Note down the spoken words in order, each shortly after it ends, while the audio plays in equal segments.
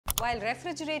While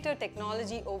refrigerator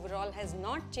technology overall has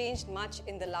not changed much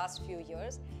in the last few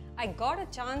years, I got a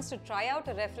chance to try out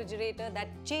a refrigerator that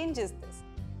changes this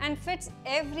and fits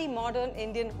every modern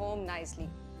Indian home nicely.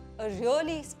 A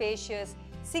really spacious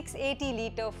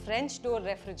 680-litre French door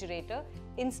refrigerator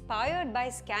inspired by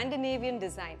Scandinavian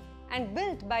design and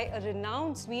built by a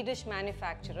renowned Swedish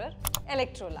manufacturer,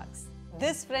 Electrolux.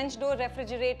 This French door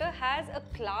refrigerator has a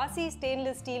classy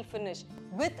stainless steel finish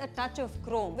with a touch of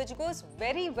chrome, which goes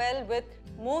very well with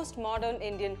most modern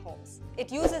Indian homes.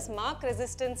 It uses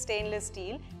mark-resistant stainless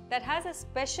steel that has a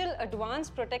special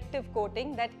advanced protective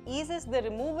coating that eases the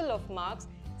removal of marks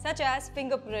such as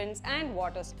fingerprints and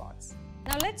water spots.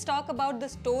 Now let's talk about the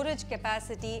storage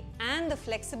capacity and the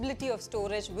flexibility of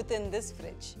storage within this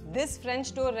fridge. This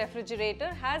French door refrigerator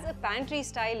has a pantry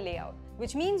style layout,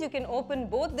 which means you can open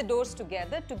both the doors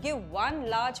together to give one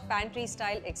large pantry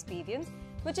style experience,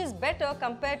 which is better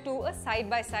compared to a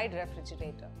side-by-side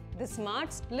refrigerator. The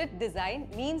smart split design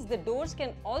means the doors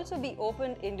can also be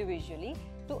opened individually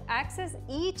to access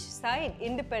each side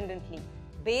independently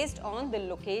based on the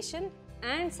location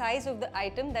and size of the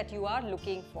item that you are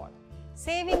looking for,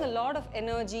 saving a lot of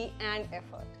energy and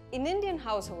effort. In Indian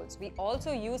households, we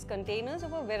also use containers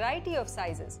of a variety of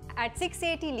sizes. At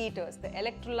 680 litres, the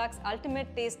Electrolux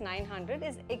UltimateTaste 900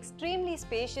 is extremely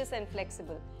spacious and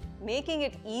flexible, making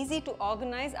it easy to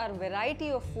organize our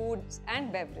variety of foods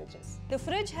and beverages. The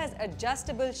fridge has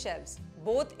adjustable shelves,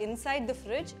 both inside the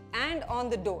fridge and on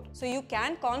the door, so you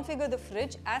can configure the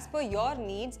fridge as per your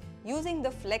needs using the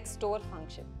FlexStor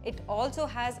function. It also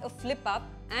has a flip-up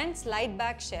and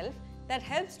slide-back shelf that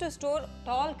helps to store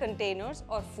tall containers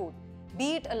or food,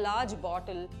 be it a large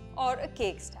bottle or a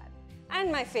cake stand. And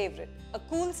my favorite, a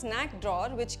cool snack drawer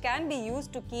which can be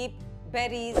used to keep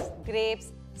berries,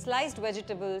 grapes, sliced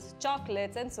vegetables,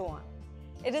 chocolates and so on.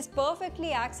 It is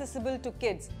perfectly accessible to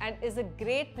kids and is a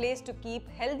great place to keep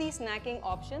healthy snacking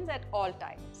options at all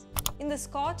times. In the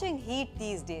scorching heat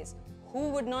these days, who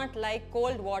would not like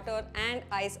cold water and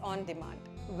ice on demand?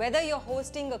 Whether you're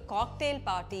hosting a cocktail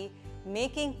party,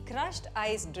 making crushed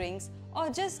ice drinks, or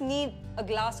just need a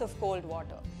glass of cold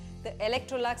water, the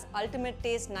Electrolux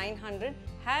UltimateTaste 900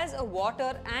 has a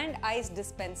water and ice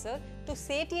dispenser to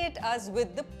satiate us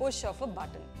with the push of a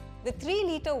button. The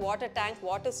 3-litre water tank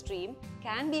water stream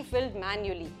can be filled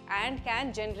manually and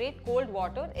can generate cold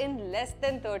water in less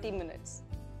than 30 minutes.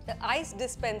 The ice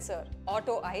dispenser,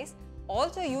 Auto Ice,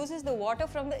 also uses the water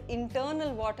from the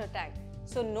internal water tank,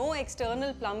 so no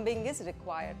external plumbing is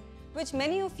required, which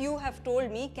many of you have told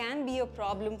me can be a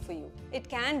problem for you. It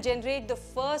can generate the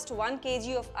first 1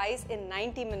 kg of ice in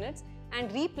 90 minutes and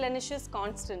replenishes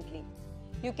constantly.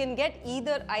 You can get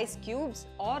either ice cubes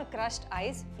or crushed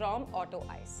ice from Auto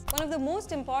Ice. One of the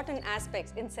most important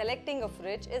aspects in selecting a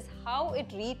fridge is how it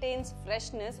retains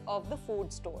freshness of the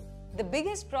food stored. The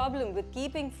biggest problem with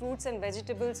keeping fruits and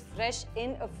vegetables fresh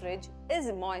in a fridge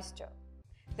is moisture.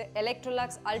 The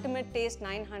Electrolux UltimateTaste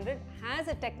 900 has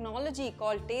a technology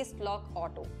called Taste Lock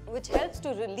Auto, which helps to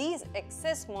release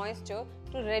excess moisture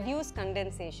to reduce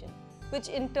condensation, which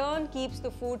in turn keeps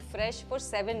the food fresh for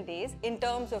 7 days in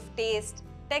terms of taste,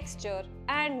 texture,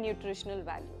 and nutritional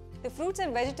value. The fruits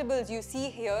and vegetables you see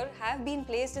here have been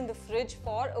placed in the fridge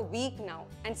for a week now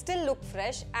and still look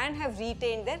fresh and have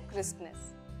retained their crispness.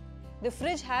 The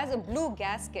fridge has a blue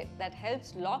gasket that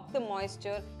helps lock the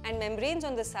moisture, and membranes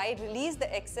on the side release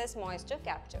the excess moisture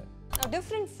captured. Now,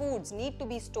 different foods need to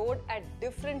be stored at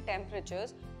different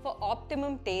temperatures for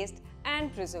optimum taste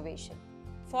and preservation.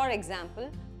 For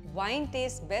example, wine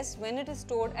tastes best when it is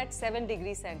stored at 7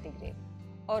 degrees centigrade.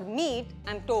 Or meat,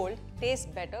 I'm told, tastes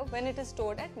better when it is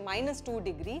stored at -2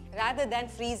 degrees rather than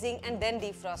freezing and then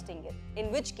defrosting it,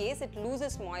 in which case it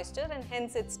loses moisture and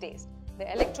hence its taste. The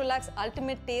Electrolux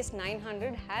UltimateTaste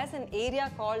 900 has an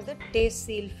area called the Taste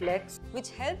Seal Flex, which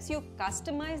helps you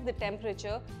customize the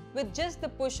temperature with just the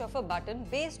push of a button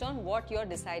based on what you're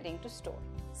deciding to store.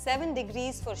 7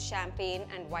 degrees for champagne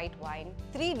and white wine,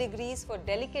 3 degrees for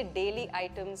delicate daily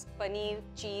items, paneer,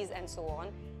 cheese and so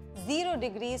on, 0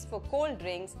 degrees for cold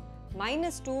drinks,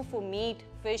 -2 for meat,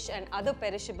 fish and other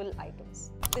perishable items.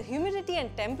 The humidity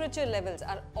and temperature levels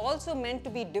are also meant to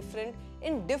be different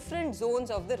in different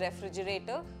zones of the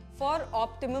refrigerator for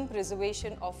optimum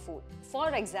preservation of food. For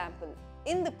example,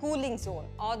 in the cooling zone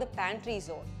or the pantry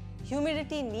zone,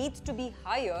 humidity needs to be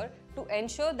higher to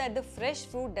ensure that the fresh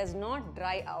fruit does not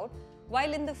dry out,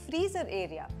 while in the freezer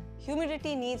area,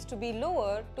 humidity needs to be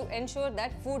lower to ensure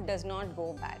that food does not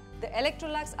go bad. The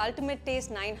Electrolux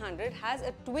UltimateTaste 900 has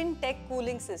a twin-tech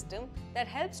cooling system that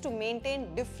helps to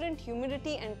maintain different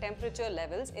humidity and temperature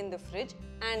levels in the fridge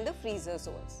and the freezer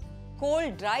zones.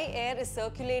 Cold, dry air is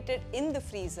circulated in the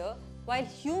freezer, while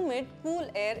humid, cool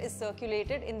air is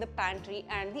circulated in the pantry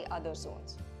and the other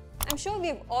zones. I'm sure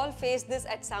we've all faced this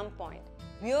at some point.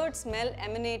 Weird smell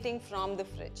emanating from the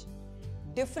fridge.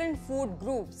 Different food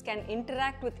groups can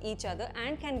interact with each other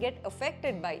and can get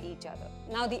affected by each other.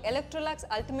 Now the Electrolux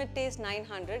UltimateTaste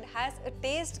 900 has a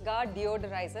taste guard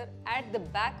deodorizer at the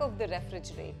back of the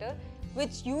refrigerator,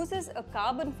 which uses a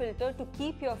carbon filter to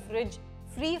keep your fridge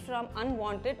free from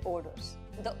unwanted odors.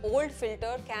 The old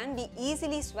filter can be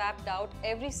easily swapped out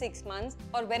every 6 months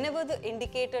or whenever the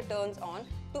indicator turns on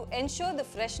to ensure the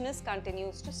freshness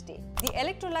continues to stay. The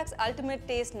Electrolux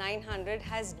UltimateTaste 900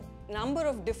 has a number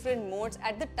of different modes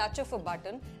at the touch of a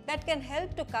button that can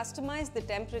help to customize the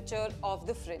temperature of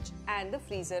the fridge and the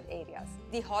freezer areas.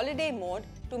 The holiday mode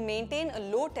to maintain a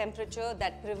low temperature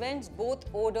that prevents both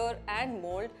odor and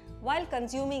mold while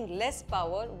consuming less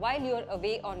power while you're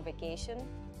away on vacation.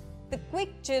 The quick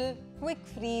chill, quick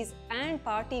freeze and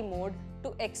party mode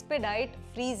to expedite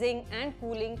freezing and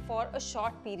cooling for a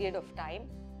short period of time.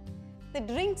 The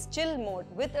drinks chill mode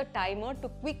with a timer to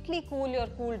quickly cool your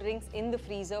cool drinks in the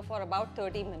freezer for about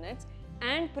 30 minutes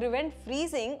and prevent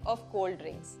freezing of cold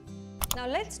drinks. Now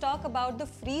let's talk about the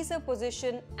freezer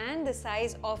position and the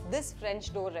size of this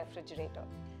French door refrigerator.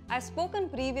 I've spoken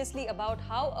previously about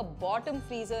how a bottom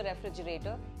freezer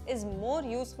refrigerator is more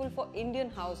useful for Indian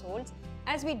households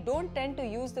as we don't tend to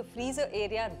use the freezer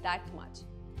area that much.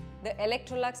 The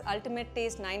Electrolux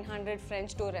UltimateTaste 900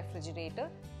 French door refrigerator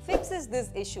fixes this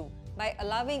issue by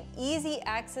allowing easy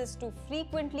access to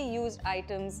frequently used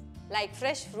items like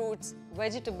fresh fruits,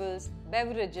 vegetables,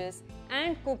 beverages,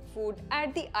 and cooked food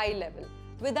at the eye level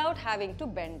without having to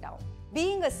bend down.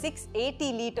 Being a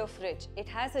 680-liter fridge, it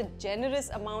has a generous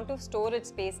amount of storage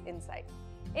space inside.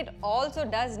 It also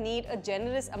does need a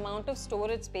generous amount of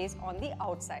storage space on the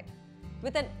outside.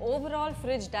 With an overall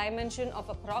fridge dimension of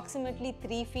approximately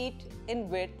 3 feet in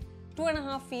width,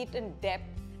 2.5 feet in depth,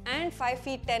 and 5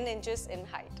 feet 10 inches in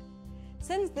height.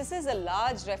 Since this is a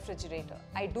large refrigerator,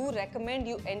 I do recommend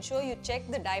you ensure you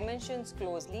check the dimensions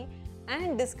closely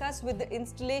and discuss with the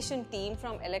installation team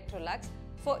from Electrolux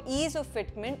for ease of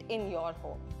fitment in your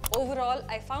home. Overall,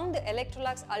 I found the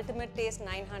Electrolux UltimateTaste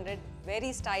 900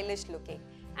 very stylish looking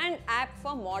and apt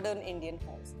for modern Indian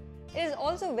homes. It is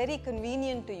also very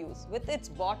convenient to use with its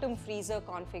bottom freezer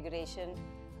configuration,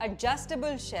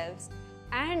 adjustable shelves,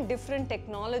 and different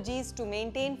technologies to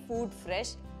maintain food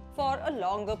fresh for a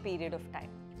longer period of time.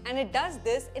 And it does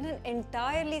this in an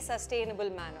entirely sustainable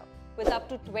manner with up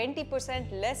to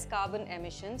 20% less carbon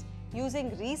emissions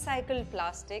using recycled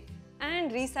plastic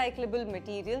and recyclable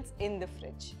materials in the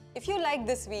fridge. If you like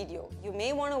this video, you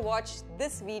may want to watch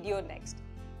this video next.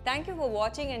 Thank you for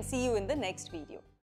watching and see you in the next video.